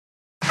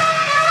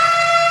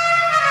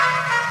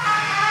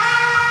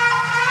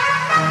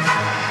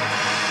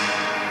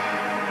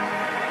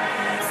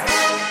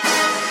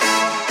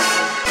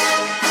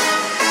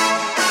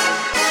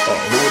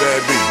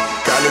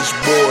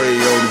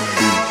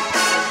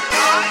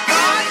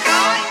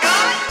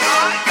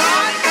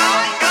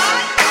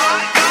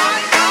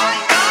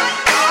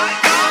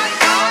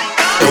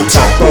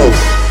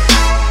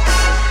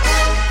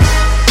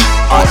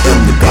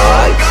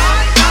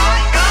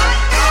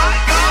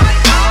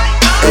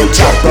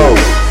Chapo.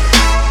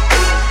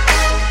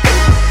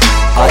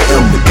 I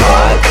am the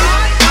God.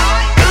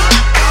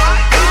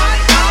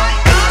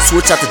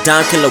 Switch out the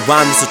dime, killer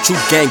rhyme, it's a true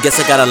gang. Guess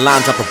I got a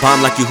line, drop a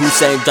bomb like you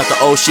Hussein. Drop the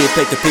old shit,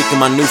 take the pic in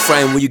my new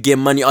frame. When you get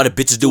money, all the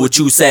bitches do what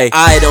you say.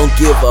 I don't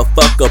give a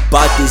fuck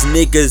about these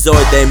niggas or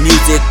their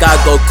music. I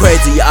go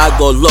crazy, I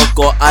go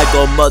loco, I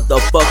go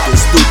motherfucking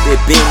stupid.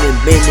 Been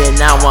and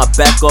now I'm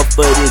back off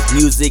of this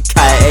music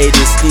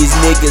hiatus. These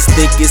niggas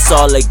think it's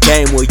all a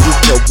game, well you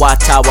can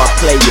watch how I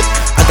play it.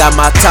 I got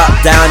my top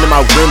down and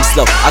my rims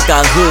low. I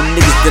got hood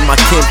niggas in my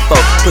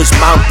kinfolk. Push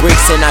my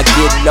bricks and I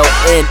get low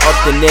and up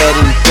the net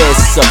and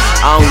best so.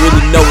 I don't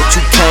really know what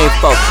you came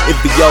for. If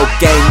it your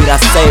game, need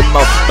I say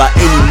more? By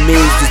any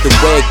means is the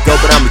way it go,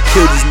 but I'ma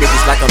kill these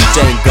niggas like I'm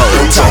Django.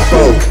 El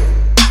Chapo.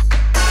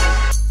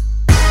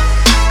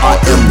 I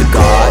am the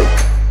God.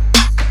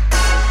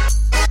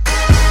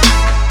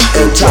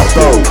 El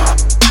Chapo.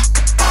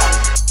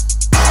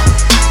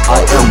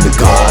 I am the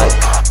God.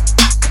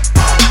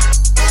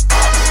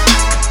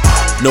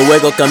 No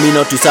juego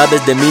camino, tú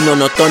sabes de mí, no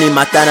noto ni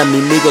matar a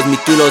mis amigos, mis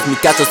kilos, mi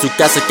casa, su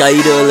casa,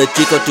 caído el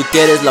chico, tú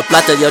quieres la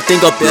plata, yo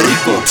tengo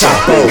perrico.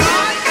 Chapo.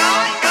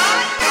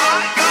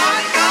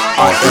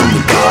 I am the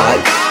God.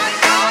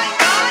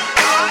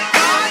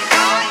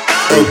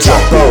 El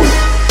Chapo.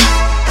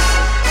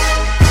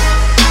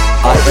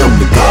 I am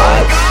the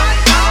God.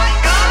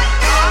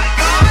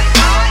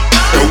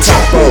 El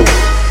Chapo.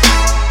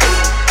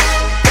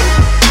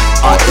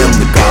 I am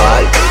the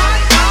God.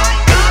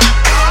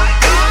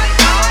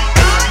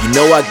 You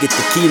know I get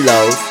the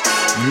kilos,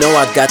 you know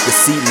I got the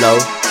seat low.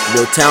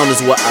 Little town is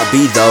what I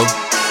be though.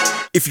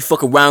 If you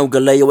fuck around,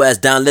 gonna lay your ass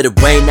down, let it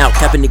rain out.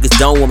 Capping niggas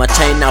down with my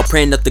chain out.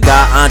 Praying up to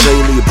God, Andrè,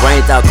 you leave your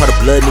brains out. Call the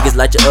blood, niggas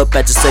light you up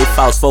at your safe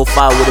house.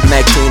 4-5 with a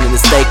Mac 10 and a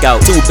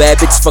stakeout. Two bad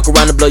bitches fuck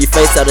around and blow your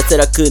face out. I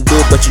said I couldn't do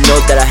it, but you know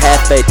that I had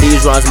faith.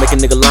 These rhymes make a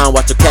nigga line,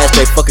 watch your cash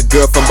pay. Fuck a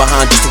girl from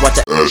behind just to watch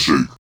that ass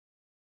shake.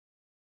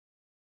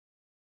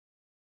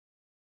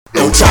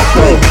 El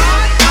Chapo.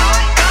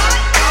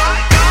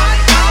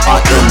 I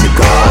am the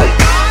God.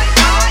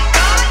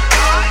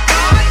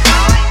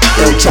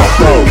 El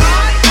Chapo.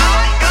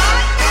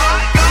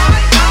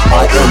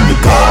 I am the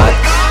God.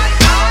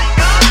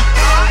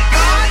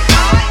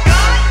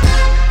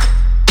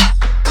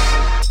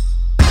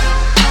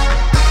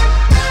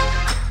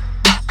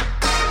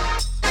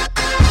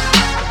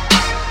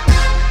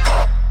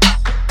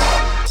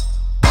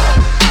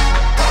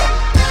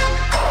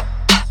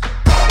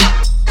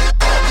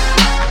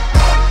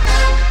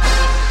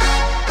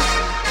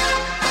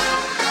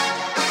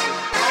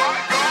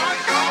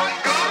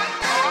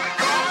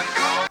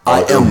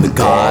 I am the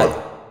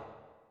God.